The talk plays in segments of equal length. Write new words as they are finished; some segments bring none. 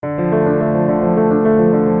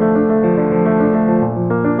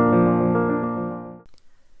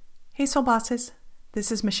Hey Soul Bosses,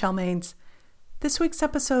 this is Michelle Maines. This week's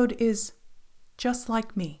episode is Just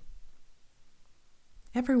Like Me.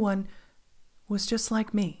 Everyone was just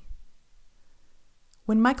like me.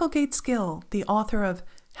 When Michael Gates-Gill, the author of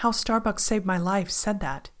How Starbucks Saved My Life, said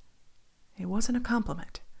that, it wasn't a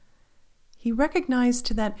compliment. He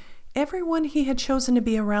recognized that everyone he had chosen to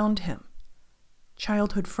be around him,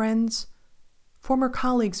 childhood friends, former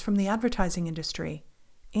colleagues from the advertising industry,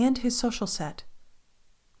 and his social set,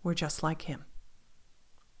 were just like him.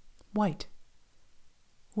 White,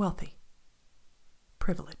 wealthy,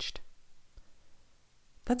 privileged.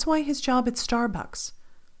 That's why his job at Starbucks,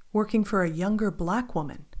 working for a younger black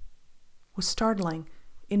woman, was startling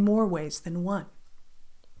in more ways than one.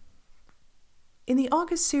 In the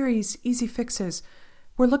August series, Easy Fixes,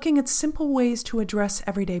 we're looking at simple ways to address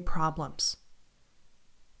everyday problems.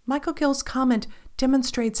 Michael Gill's comment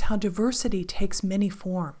demonstrates how diversity takes many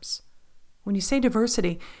forms. When you say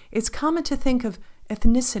diversity, it's common to think of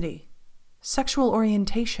ethnicity, sexual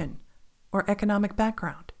orientation, or economic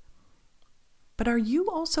background. But are you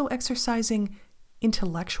also exercising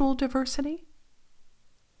intellectual diversity?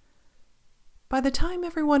 By the time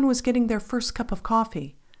everyone was getting their first cup of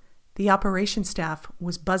coffee, the operations staff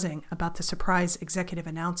was buzzing about the surprise executive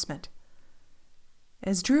announcement.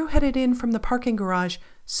 As Drew headed in from the parking garage,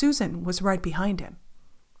 Susan was right behind him.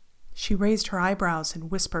 She raised her eyebrows and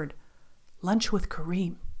whispered, "Lunch with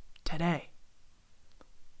Kareem, today."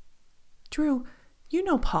 "Drew, you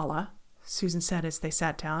know Paula," Susan said as they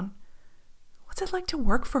sat down. "What's it like to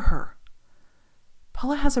work for her?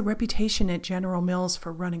 Paula has a reputation at General Mills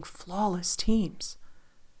for running flawless teams.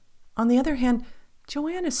 On the other hand,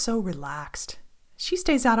 Joanne is so relaxed. She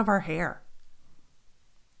stays out of our hair."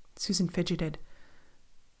 Susan fidgeted.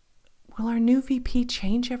 "Will our new VP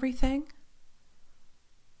change everything?"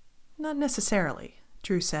 "Not necessarily,"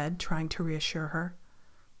 Drew said, trying to reassure her.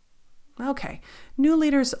 "Okay, new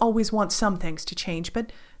leaders always want some things to change,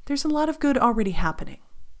 but there's a lot of good already happening."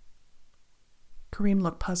 Kareem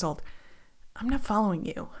looked puzzled. "I'm not following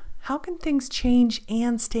you. How can things change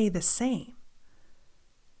and stay the same?"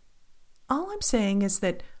 "All I'm saying is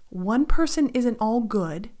that one person isn't all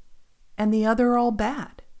good and the other all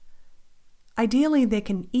bad. Ideally, they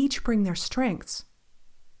can each bring their strengths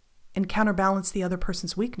and counterbalance the other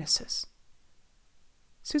person's weaknesses."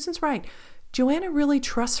 Susan's right. Joanna really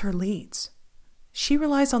trusts her leads. She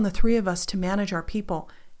relies on the three of us to manage our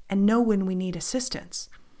people and know when we need assistance.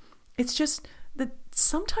 It's just that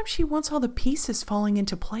sometimes she wants all the pieces falling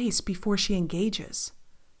into place before she engages.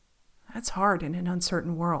 That's hard in an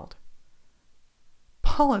uncertain world.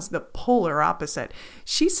 Paula's the polar opposite.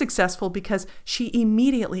 She's successful because she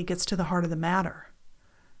immediately gets to the heart of the matter.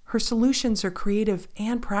 Her solutions are creative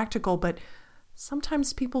and practical, but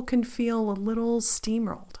sometimes people can feel a little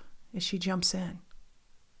steamrolled as she jumps in.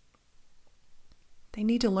 They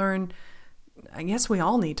need to learn, I guess we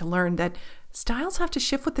all need to learn, that styles have to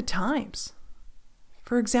shift with the times.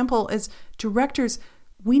 For example, as directors,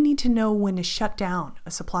 we need to know when to shut down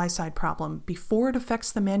a supply side problem before it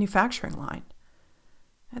affects the manufacturing line.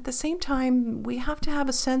 At the same time, we have to have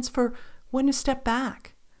a sense for when to step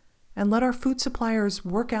back and let our food suppliers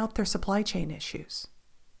work out their supply chain issues.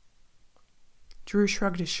 Drew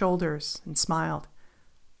shrugged his shoulders and smiled.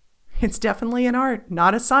 "It's definitely an art,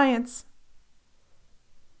 not a science."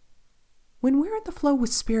 When we're in the flow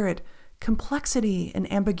with spirit, complexity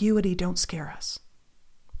and ambiguity don't scare us.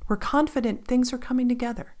 We're confident things are coming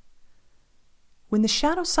together. When the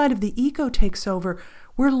shadow side of the ego takes over,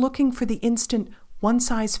 we're looking for the instant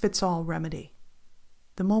one-size-fits-all remedy,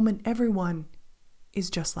 the moment everyone is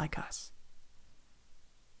just like us.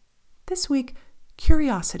 This week,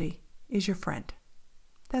 curiosity is your friend.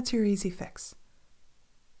 That's your easy fix.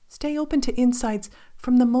 Stay open to insights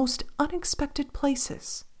from the most unexpected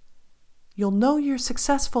places. You'll know you're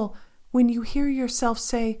successful when you hear yourself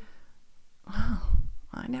say, "Oh,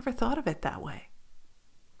 I never thought of it that way."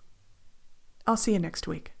 I'll see you next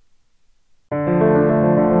week.